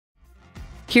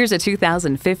Here's a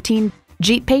 2015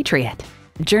 Jeep Patriot.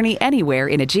 Journey anywhere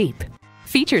in a Jeep.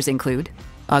 Features include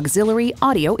auxiliary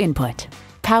audio input,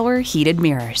 power heated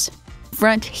mirrors,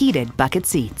 front heated bucket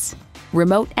seats,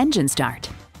 remote engine start,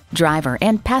 driver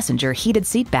and passenger heated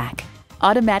seat back,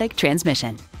 automatic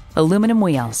transmission, aluminum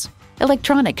wheels,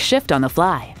 electronic shift on the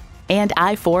fly, and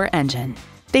i4 engine.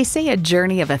 They say a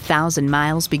journey of 1,000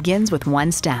 miles begins with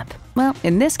one step. Well,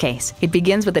 in this case, it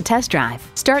begins with a test drive.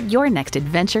 Start your next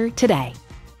adventure today.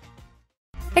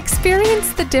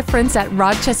 Experience the difference at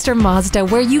Rochester Mazda,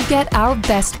 where you get our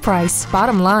best price.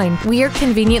 Bottom line, we are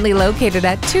conveniently located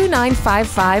at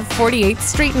 2955 48th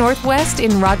Street Northwest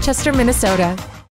in Rochester, Minnesota.